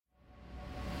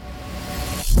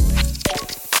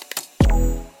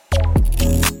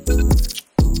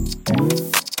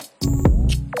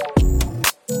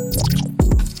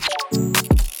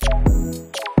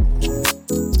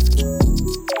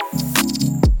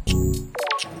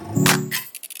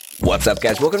What's up,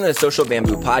 guys? Welcome to the Social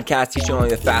Bamboo Podcast, teaching only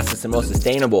the fastest and most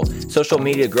sustainable social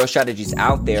media growth strategies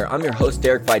out there. I'm your host,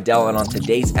 Derek Vidal, and on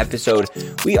today's episode,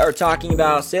 we are talking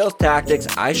about sales tactics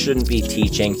I shouldn't be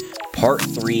teaching, part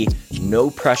 3, no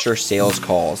pressure sales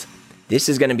calls. This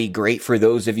is going to be great for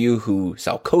those of you who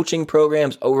sell coaching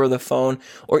programs over the phone,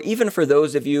 or even for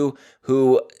those of you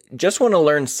who just want to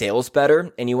learn sales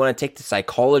better and you want to take the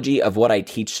psychology of what I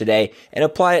teach today and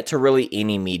apply it to really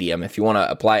any medium. If you want to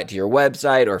apply it to your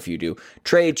website, or if you do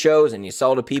trade shows and you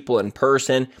sell to people in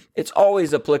person, it's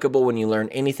always applicable when you learn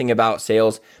anything about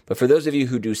sales. But for those of you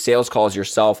who do sales calls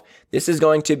yourself, this is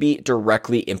going to be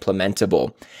directly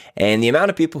implementable. And the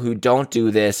amount of people who don't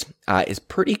do this is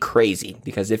pretty crazy,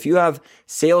 because if you have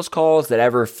sales calls that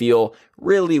ever feel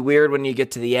really weird when you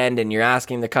get to the end and you're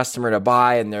asking the customer to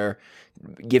buy and they're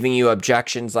giving you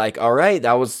objections like, all right,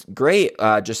 that was great.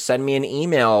 Just send me an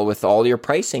email with all your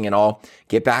pricing and I'll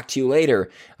get back to you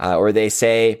later. Or they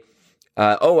say,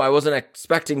 oh, I wasn't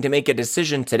expecting to make a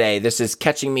decision today. This is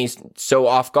catching me so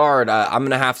off guard. I'm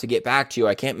going to have to get back to you.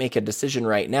 I can't make a decision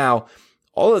right now.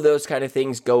 All of those kind of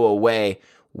things go away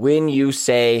when you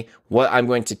say what I'm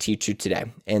going to teach you today.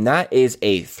 And that is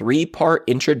a 3-part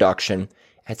introduction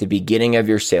at the beginning of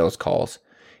your sales calls.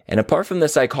 And apart from the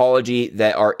psychology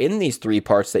that are in these 3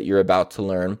 parts that you're about to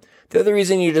learn, the other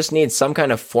reason you just need some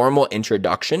kind of formal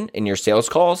introduction in your sales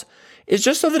calls is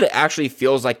just so that it actually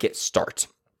feels like it starts.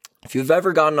 If you've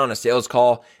ever gotten on a sales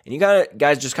call and you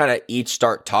guys just kind of each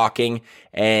start talking,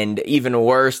 and even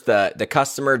worse, the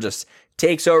customer just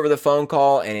takes over the phone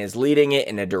call and is leading it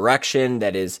in a direction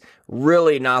that is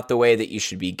really not the way that you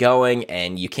should be going,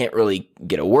 and you can't really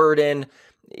get a word in.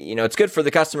 You know, it's good for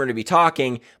the customer to be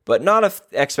talking, but not if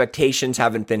expectations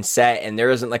haven't been set and there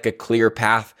isn't like a clear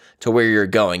path to where you're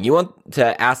going. You want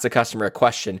to ask the customer a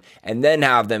question and then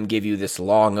have them give you this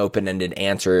long open-ended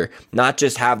answer, not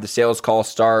just have the sales call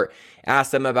start,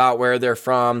 ask them about where they're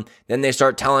from, then they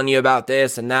start telling you about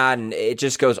this and that, and it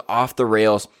just goes off the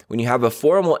rails. When you have a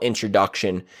formal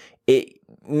introduction, it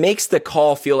makes the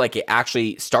call feel like it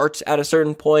actually starts at a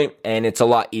certain point, and it's a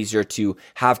lot easier to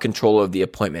have control of the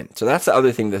appointment. So that's the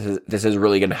other thing this is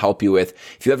really going to help you with.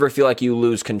 If you ever feel like you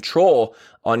lose control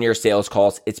on your sales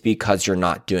calls, it's because you're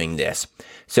not doing this.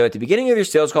 So at the beginning of your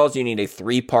sales calls, you need a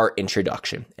 3-part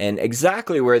introduction. And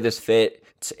exactly where this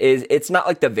fits is it's not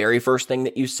like the very first thing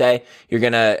that you say. You're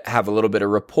going to have a little bit of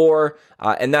rapport,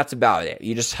 and that's about it.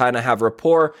 You just kind of have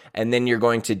rapport, and then you're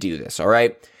going to do this, all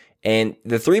right? And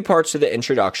the 3 parts to the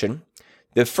introduction,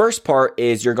 the first part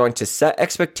is you're going to set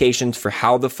expectations for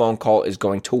how the phone call is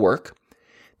going to work.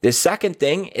 The second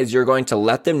thing is you're going to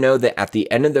let them know that at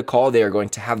the end of the call, they are going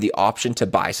to have the option to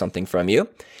buy something from you.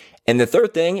 And the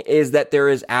third thing is that there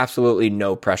is absolutely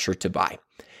no pressure to buy.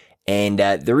 And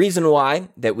the reason why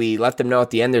that we let them know at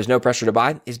the end there's no pressure to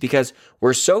buy is because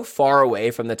we're so far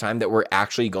away from the time that we're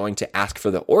actually going to ask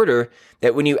for the order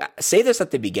that when you say this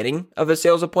at the beginning of a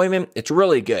sales appointment, it's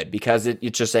really good, because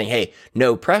it's just saying, hey,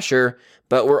 no pressure,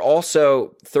 but we're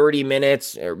also 30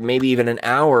 minutes or maybe even an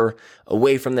hour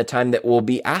away from the time that we'll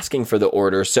be asking for the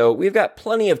order. So we've got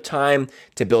plenty of time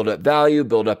to build up value,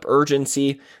 build up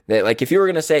urgency. That, like, if you were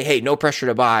going to say, hey, no pressure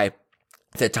to buy,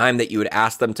 the time that you would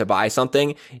ask them to buy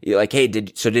something, you're like, hey,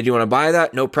 did you want to buy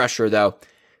that? No pressure though.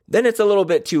 Then it's a little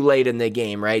bit too late in the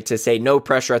game, right? To say no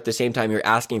pressure at the same time you're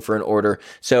asking for an order.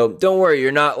 So don't worry,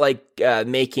 you're not like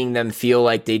making them feel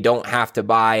like they don't have to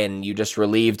buy and you just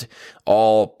relieved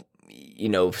all,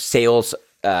 sales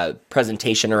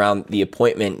presentation around the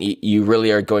appointment. You really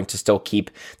are going to still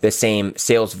keep the same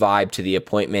sales vibe to the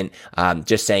appointment,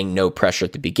 just saying no pressure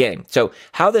at the beginning. So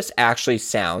how this actually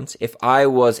sounds, if I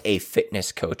was a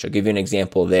fitness coach, I'll give you an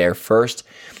example there first.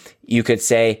 You could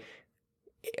say,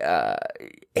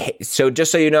 so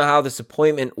just so you know how this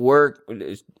appointment works,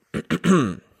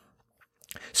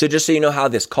 so just so you know how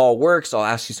this call works, I'll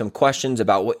ask you some questions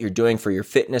about what you're doing for your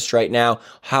fitness right now,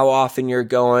 how often you're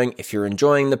going, if you're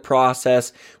enjoying the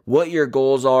process, what your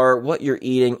goals are, what you're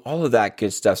eating, all of that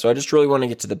good stuff. So I just really want to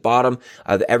get to the bottom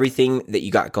of everything that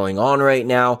you got going on right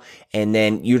now. And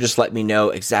then you just let me know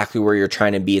exactly where you're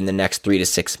trying to be in the next 3 to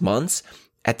 6 months.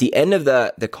 At the end of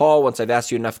the call, once I've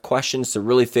asked you enough questions to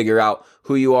really figure out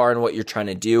who you are and what you're trying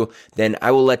to do, then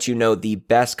I will let you know the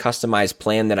best customized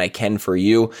plan that I can for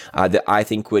you, that I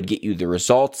think would get you the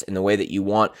results in the way that you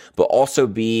want, but also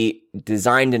be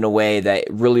designed in a way that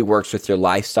really works with your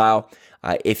lifestyle.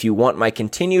 If you want my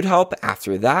continued help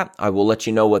after that, I will let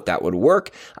you know what that would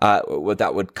what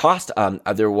that would cost.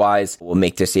 Otherwise, we'll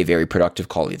make this a very productive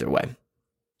call either way.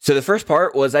 So the first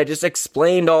part was I just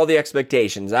explained all the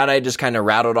expectations. That I just kind of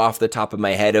rattled off the top of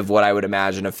my head of what I would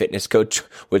imagine a fitness coach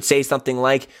would say something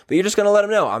like, but you're just going to let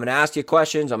them know. I'm going to ask you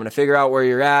questions. I'm going to figure out where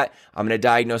you're at. I'm going to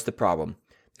diagnose the problem.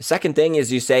 The second thing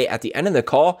is you say at the end of the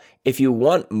call, if you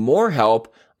want more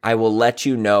help, I will let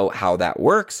you know how that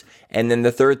works. And then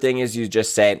the third thing is you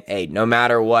just say, hey, no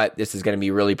matter what, this is going to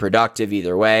be really productive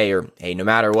either way, or hey, no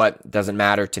matter what, it doesn't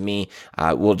matter to me.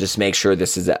 We'll just make sure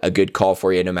this is a good call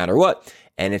for you no matter what.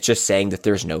 And it's just saying that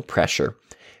there's no pressure.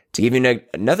 To give you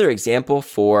another example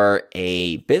for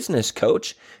a business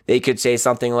coach, they could say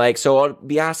something like, so I'll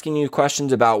be asking you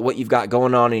questions about what you've got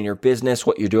going on in your business,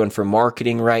 what you're doing for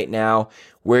marketing right now,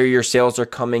 where your sales are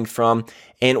coming from.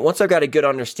 And once I've got a good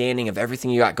understanding of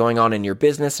everything you got going on in your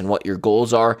business and what your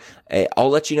goals are, I'll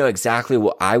let you know exactly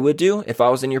what I would do if I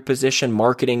was in your position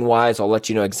marketing wise. I'll let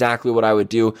you know exactly what I would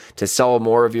do to sell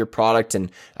more of your product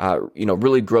and,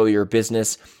 really grow your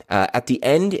business. At the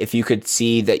end, if you could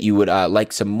see that you would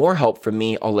like some more help from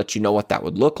me, I'll let you know what that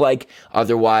would look like.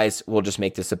 Otherwise, we'll just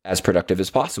make this as productive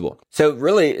as possible. So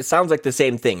really, it sounds like the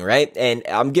same thing, right? And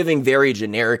I'm giving very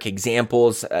generic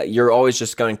examples. You're always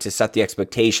just going to set the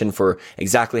expectation for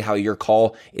exactly how your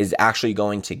call is actually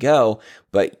going to go.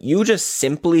 But you just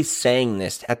simply saying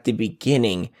this at the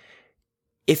beginning,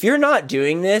 if you're not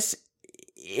doing this,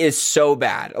 is so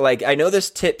bad. Like, I know this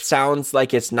tip sounds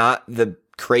like it's not the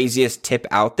craziest tip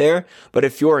out there, but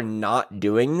if you're not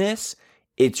doing this,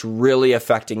 it's really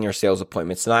affecting your sales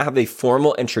appointments. And I have a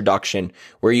formal introduction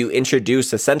where you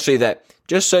introduce essentially that,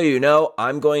 just so you know,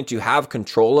 I'm going to have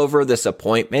control over this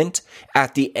appointment.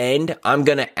 At the end, I'm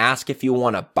going to ask if you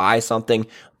want to buy something,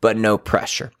 but no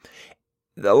pressure.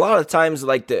 A lot of times,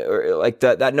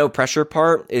 that no pressure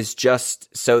part is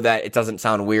just so that it doesn't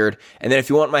sound weird. And then if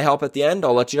you want my help at the end,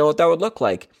 I'll let you know what that would look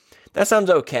like. That sounds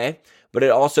okay. But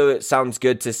it sounds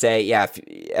good to say, yeah,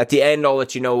 at the end, I'll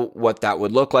let you know what that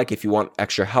would look like if you want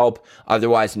extra help.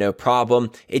 Otherwise, no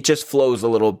problem. It just flows a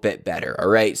little bit better, all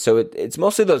right? So it's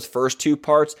mostly those first two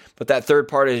parts, but that third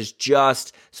part is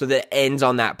just so that it ends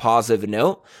on that positive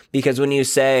note. Because when you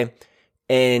say,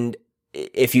 and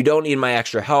if you don't need my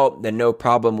extra help, then no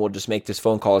problem, we'll just make this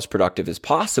phone call as productive as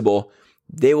possible,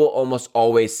 they will almost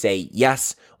always say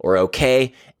yes or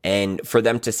okay. And for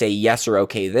them to say yes or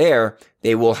okay there,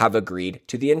 they will have agreed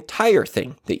to the entire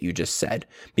thing that you just said.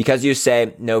 Because you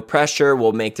say, no pressure,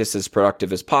 we'll make this as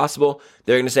productive as possible,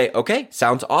 they're going to say, okay,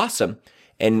 sounds awesome.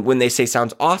 And when they say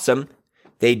sounds awesome,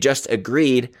 they just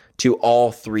agreed to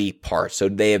all three parts. So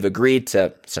they have agreed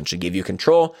to essentially give you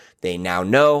control. They now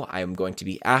know I am going to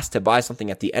be asked to buy something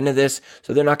at the end of this.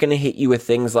 So they're not going to hit you with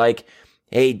things like,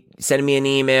 hey, send me an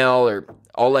email, or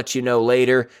I'll let you know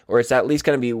later, or it's at least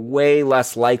going to be way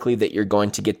less likely that you're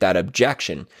going to get that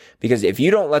objection. Because if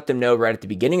you don't let them know right at the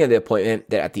beginning of the appointment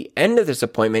that at the end of this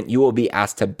appointment, you will be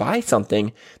asked to buy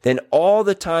something, then all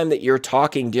the time that you're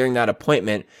talking during that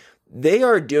appointment, they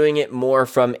are doing it more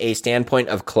from a standpoint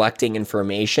of collecting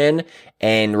information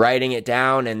and writing it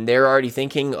down. And they're already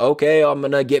thinking, okay, I'm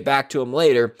going to get back to them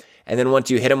later. And then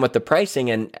once you hit them with the pricing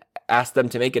and ask them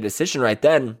to make a decision right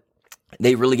then,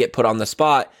 they really get put on the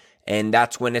spot. And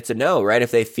that's when it's a no, right?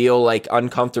 If they feel like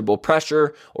uncomfortable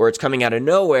pressure or it's coming out of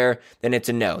nowhere, then it's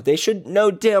a no. They should know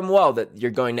damn well that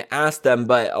you're going to ask them,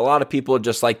 but a lot of people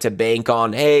just like to bank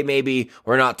on, hey, maybe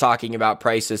we're not talking about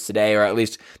prices today, or at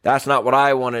least that's not what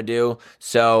I want to do.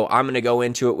 So I'm going to go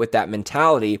into it with that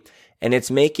mentality. And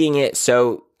it's making it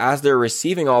so as they're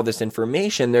receiving all this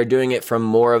information, they're doing it from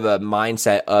more of a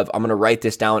mindset of, I'm going to write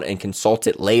this down and consult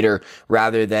it later,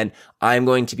 rather than I'm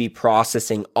going to be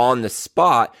processing on the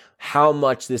spot how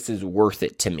much this is worth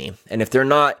it to me. And if they're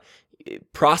not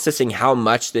processing how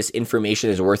much this information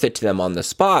is worth it to them on the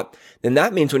spot, then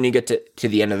that means when you get to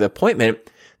the end of the appointment,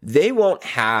 they won't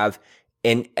have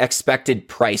an expected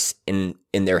price in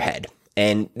their head.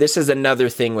 And this is another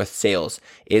thing with sales,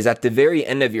 is at the very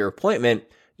end of your appointment,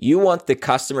 you want the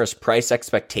customer's price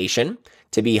expectation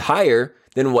to be higher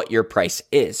than what your price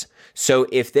is. So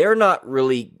if they're not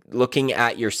really looking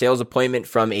at your sales appointment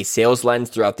from a sales lens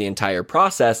throughout the entire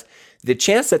process, the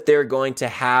chance that they're going to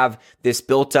have this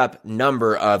built up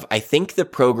number of, I think the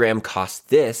program costs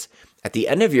this, at the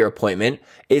end of your appointment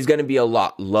is going to be a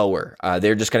lot lower.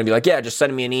 They're just going to be like, yeah, just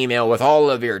send me an email with all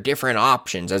of your different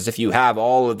options, as if you have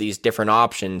all of these different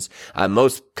options.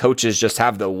 Most coaches just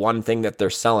have the one thing that they're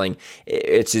selling.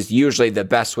 It's just usually the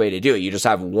best way to do it. You just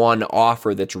have one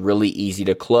offer that's really easy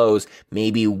to close,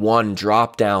 maybe one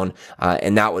drop down,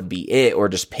 and that would be it, or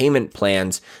just payment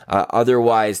plans.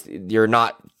 Otherwise, you're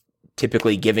not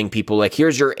typically giving people like,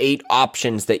 here's your 8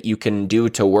 options that you can do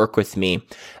to work with me.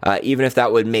 Even if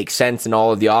that would make sense and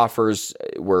all of the offers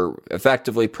were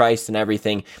effectively priced and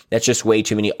everything, that's just way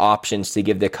too many options to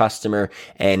give the customer.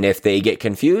 And if they get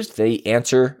confused, the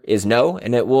answer is no,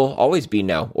 and it will always be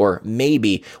no, or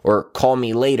maybe, or call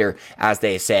me later, as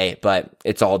they say, but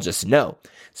it's all just no.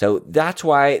 So that's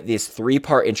why this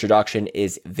 3-part introduction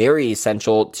is very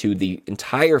essential to the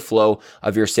entire flow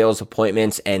of your sales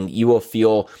appointments, and you will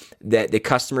feel that the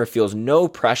customer feels no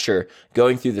pressure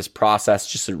going through this process,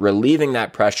 just relieving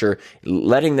that pressure,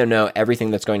 letting them know everything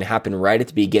that's going to happen right at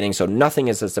the beginning. So nothing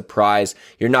is a surprise.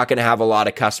 You're not going to have a lot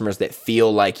of customers that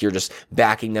feel like you're just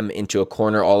backing them into a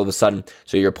corner all of a sudden.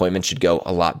 So your appointment should go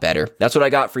a lot better. That's what I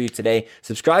got for you today.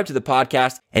 Subscribe to the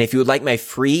podcast. And if you would like my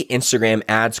free Instagram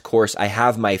ads course, I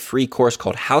have my free course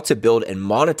called How to Build and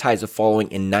Monetize a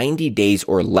Following in 90 Days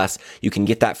or Less. You can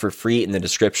get that for free in the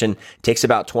description. It takes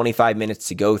about 25 minutes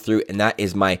to go through, and that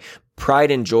is my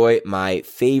pride and joy, my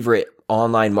favorite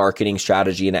online marketing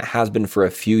strategy, and it has been for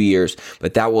a few years,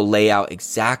 but that will lay out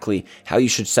exactly how you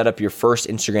should set up your first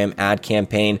Instagram ad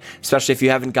campaign, especially if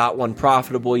you haven't got one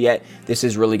profitable yet. This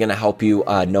is really going to help you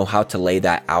know how to lay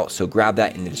that out. So grab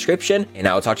that in the description, and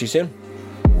I will talk to you soon.